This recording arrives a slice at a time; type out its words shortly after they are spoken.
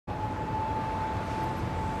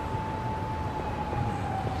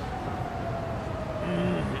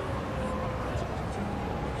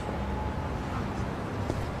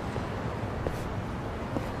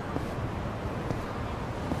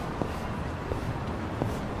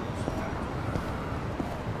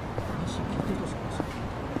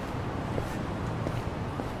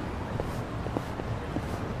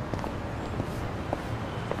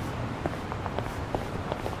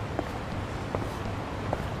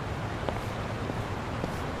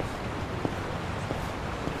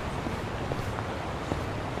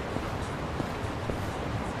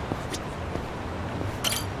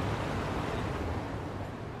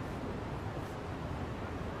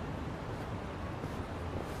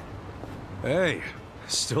Hey,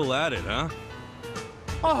 still at it, huh?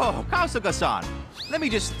 Oh, Kasuga-san, let me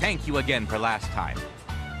just thank you again for last time.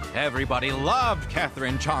 Everybody loved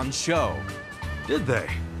Catherine-chan's show. Did they?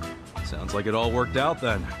 Sounds like it all worked out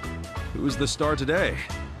then. Who's the star today?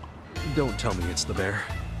 Don't tell me it's the bear.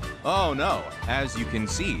 Oh no, as you can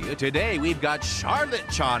see, today we've got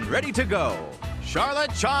Charlotte-chan ready to go.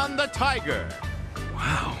 Charlotte-chan the tiger.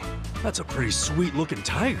 Wow, that's a pretty sweet-looking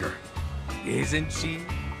tiger. Isn't she?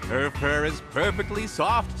 Her fur is perfectly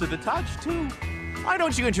soft to the touch, too. Why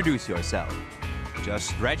don't you introduce yourself? Just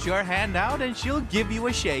stretch your hand out and she'll give you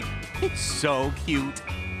a shake. It's so cute.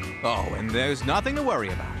 Oh, and there's nothing to worry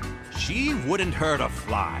about. She wouldn't hurt a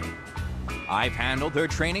fly. I've handled her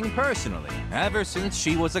training personally ever since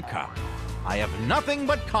she was a cub. I have nothing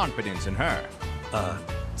but confidence in her.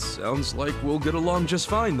 Sounds like we'll get along just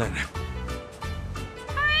fine then.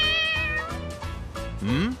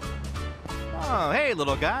 Hmm? Oh, hey,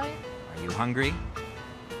 little guy. Are you hungry?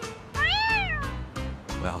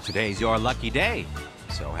 Well, today's your lucky day.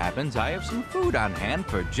 So happens I have some food on hand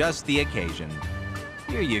for just the occasion.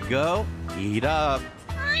 Here you go. Eat up.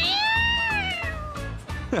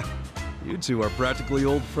 You two are practically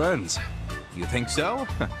old friends. You think so?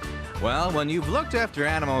 Well, when you've looked after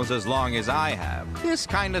animals as long as I have, this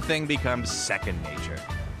kind of thing becomes second nature.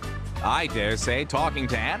 I dare say talking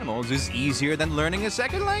to animals is easier than learning a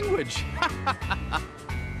second language.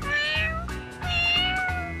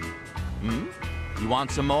 Hmm? You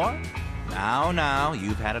want some more? Now,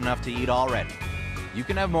 you've had enough to eat already. You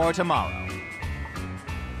can have more tomorrow.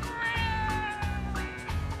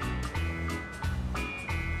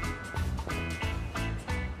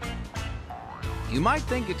 You might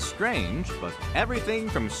think it's strange, but everything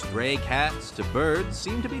from stray cats to birds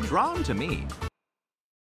seem to be drawn to me.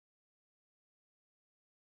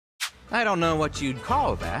 I don't know what you'd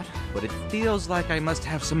call that, but it feels like I must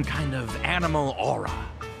have some kind of animal aura.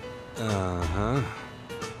 Uh-huh.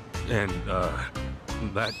 And,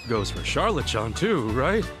 that goes for Charlotte-chan too,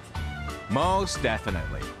 right? Most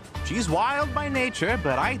definitely. She's wild by nature,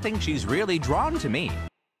 but I think she's really drawn to me.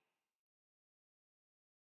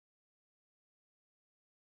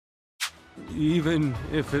 Even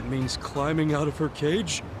if it means climbing out of her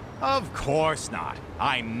cage? Of course not.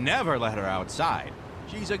 I never let her outside.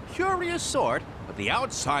 She's a curious sort, but the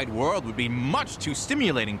outside world would be much too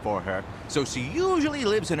stimulating for her, so she usually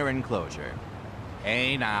lives in her enclosure.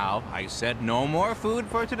 Hey now, I said no more food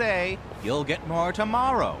for today. You'll get more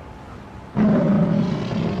tomorrow.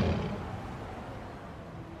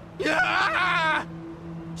 Ah!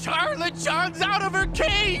 Charlotte-chan's out of her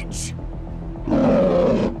cage!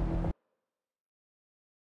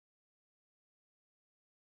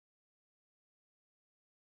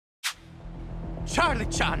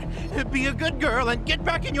 Charlotte-chan, be a good girl and get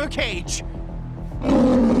back in your cage.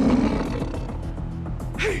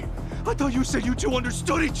 Hey, I thought you said you two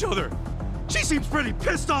understood each other. She seems pretty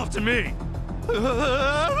pissed off to me.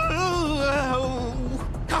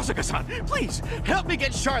 Kasuga-san, please, help me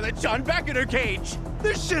get Charlotte-chan back in her cage.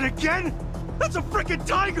 This shit again? That's a freaking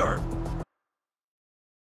tiger!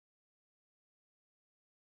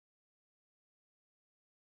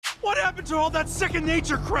 What happened to all that second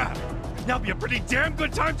nature crap? Now'd be a pretty damn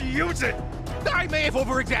good time to use it! I may have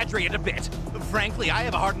over-exaggerated a bit. Frankly, I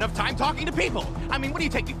have a hard enough time talking to people. I mean, what do you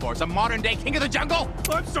take me for, some modern-day king of the jungle?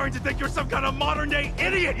 I'm starting to think you're some kind of modern-day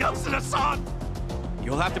idiot, Yamsuna-san!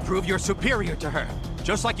 You'll have to prove you're superior to her,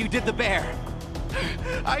 just like you did the bear.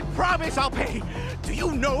 I promise I'll pay. Do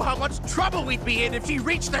you know how much trouble we'd be in if she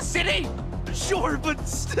reached the city? Sure, but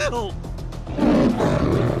still...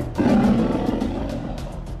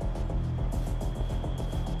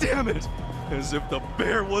 Damn it! As if the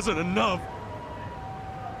bear wasn't enough.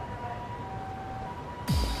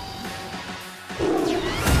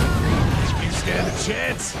 You stand a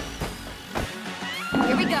chance?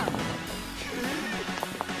 Here we go.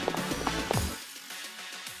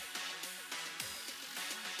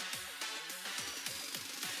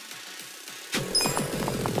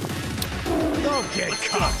 Don't get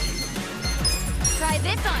cocky. Try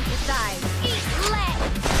this on your side. Eat lead.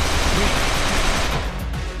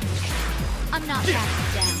 I'm not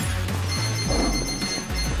backing down.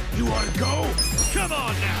 You wanna go? Come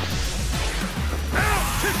on now!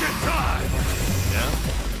 Now, kick it time! Yeah?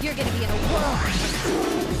 You're gonna be in a whirlwind.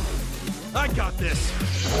 I got this!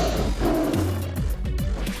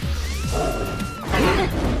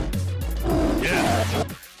 Yeah!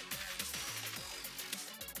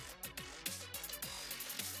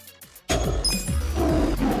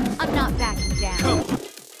 I'm not backing down. Come.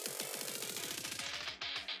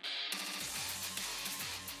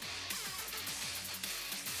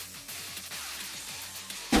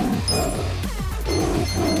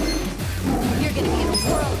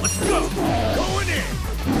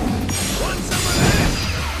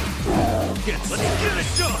 Let's get it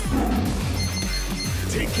done!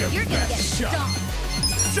 Take your You're gonna get best shot!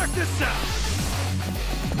 stomped. Check this out!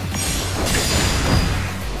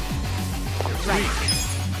 Right.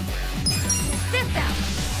 This out.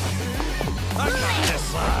 I got this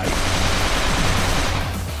side!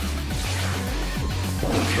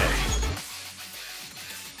 Okay.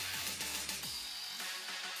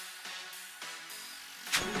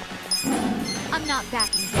 I'm not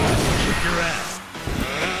backing down. Kick your ass!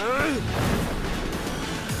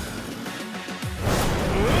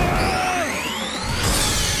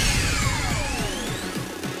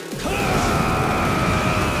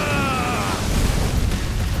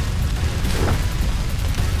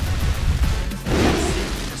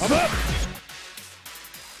 I'm up!